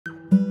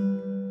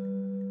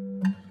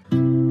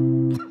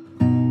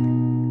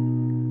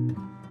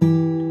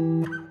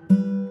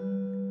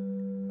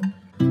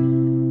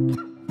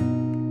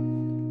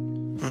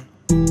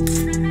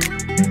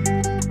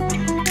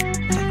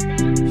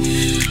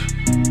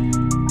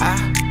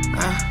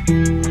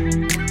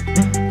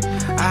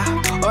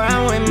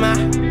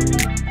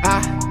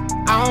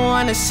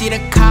wanna see the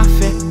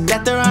coffin.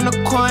 Death around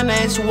the corner,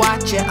 it's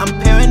watch it. I'm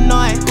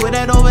paranoid, who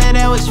that over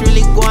there was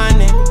really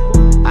going in?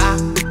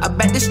 I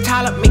bet this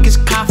towel make his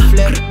car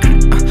flip.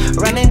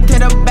 Run into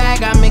the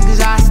bag, I'm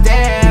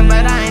exhausted,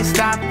 but I ain't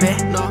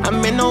stopping.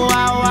 I'm in the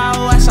wild,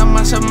 wild west, I'm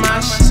on some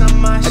mash.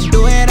 I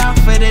do it all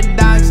for the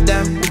dogs,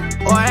 them.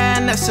 Or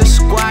and that's a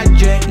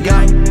squadron,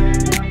 yeah.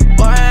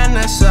 Or and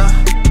that's a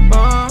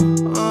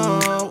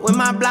with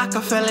my block,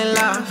 I fell in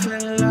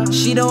love.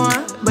 She the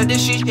one, but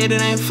this shit it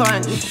ain't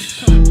fun.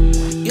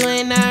 You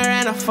ain't never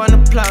ran off on the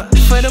plug.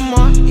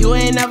 Furthermore, you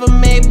ain't never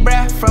made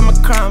bread from a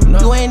crumb.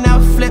 You ain't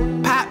never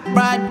flipped pop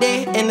broad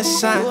day in the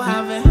sun.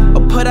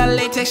 Or put out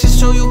latex just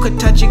so you could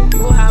touch it.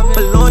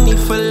 Bologna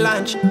for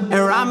lunch and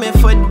ramen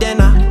for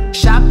dinner.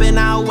 Shopping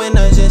out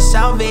winners and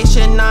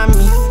Salvation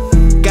Army.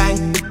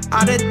 Gang,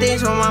 all the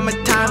things my mama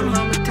taught me.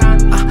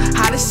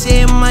 How to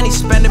save money,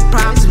 spend it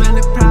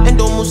properly, and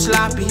don't move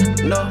sloppy.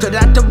 So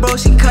that the bro,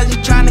 see, cause he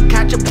tryna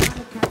catch a.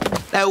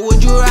 Like,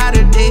 would you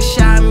rather they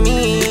shot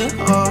me?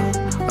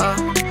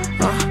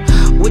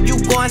 Would you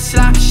go and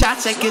slap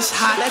shots like it's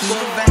hot?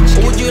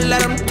 Or would you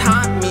let them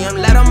taunt me and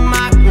let them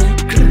mock me?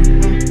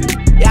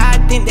 Yeah, I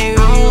think they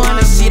really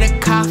wanna see the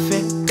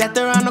coffin. Death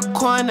around the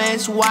corner,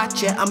 it's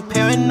watch it. I'm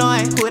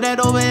paranoid, who that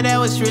over there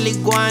was really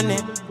going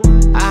in?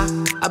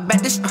 I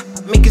bet this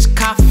make his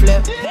car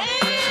flip.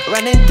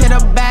 Run into the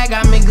bag,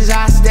 I'm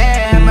exhausted,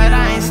 but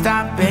I ain't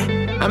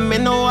stopping. I'm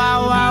in the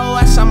wild, wild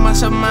west, I'm on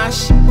some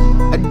mash.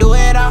 I do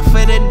it all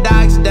for the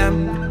dogs,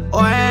 them.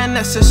 Or and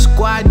that's a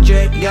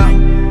squadron, yeah.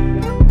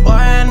 Or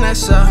and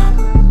that's a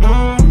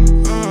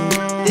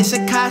This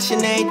a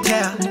cautionary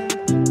tale.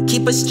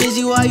 Keep a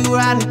strizzy while you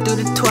riding through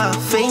the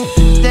Twhellve. Faint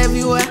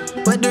everywhere,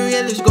 but the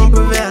real is gon'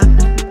 prevail.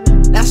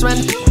 That's why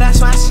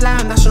I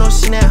slam, that's no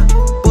snail.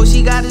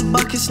 Boosie got his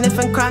bucket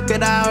sniffing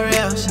crocodile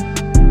rails.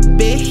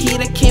 Big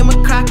heater came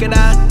with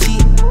crocodile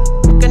teeth.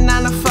 Took a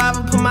 9 to 5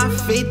 and put my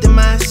faith in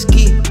my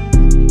ski.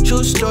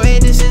 True story,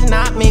 this is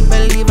not make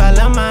believe. I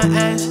love my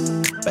ass,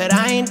 but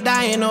I ain't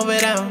dying over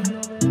them.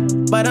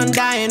 But I'm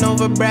dying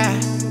over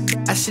Brad.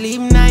 I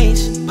sleep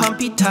nice,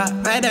 pumpy top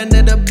right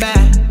under the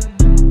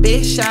bed.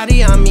 Big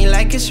shawty on me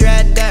like it's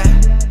red there.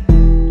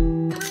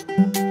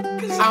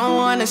 I don't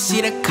wanna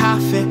see the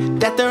coffin.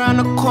 Death around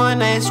the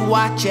corner, it's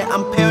watch it.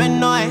 I'm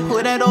paranoid,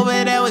 who that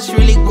over there was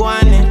really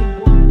going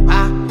in?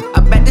 I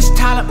bet this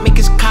towel make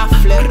his car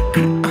flip.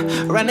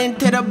 Run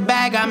into the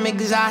bag, I'm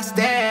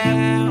exhausted.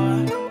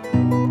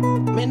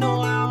 Me know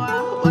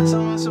what's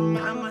some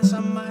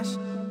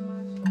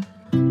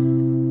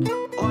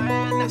or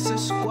that's a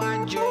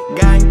squadron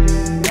gang.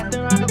 Death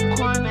around the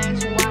corner,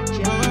 it's watch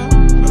it.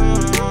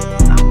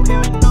 I'm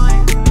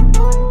paranoid.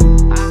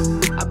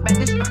 I bet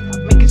this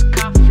make his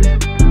car flip.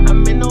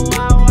 I'm in the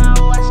wild,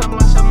 wild west, I'm on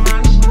some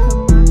mash.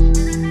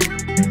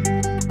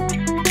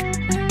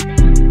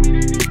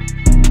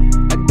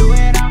 I do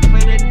it all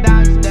for the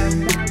dogs, them.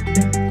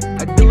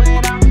 I do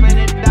it all for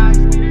the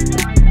dogs.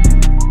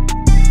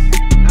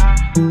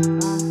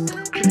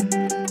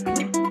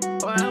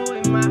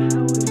 With my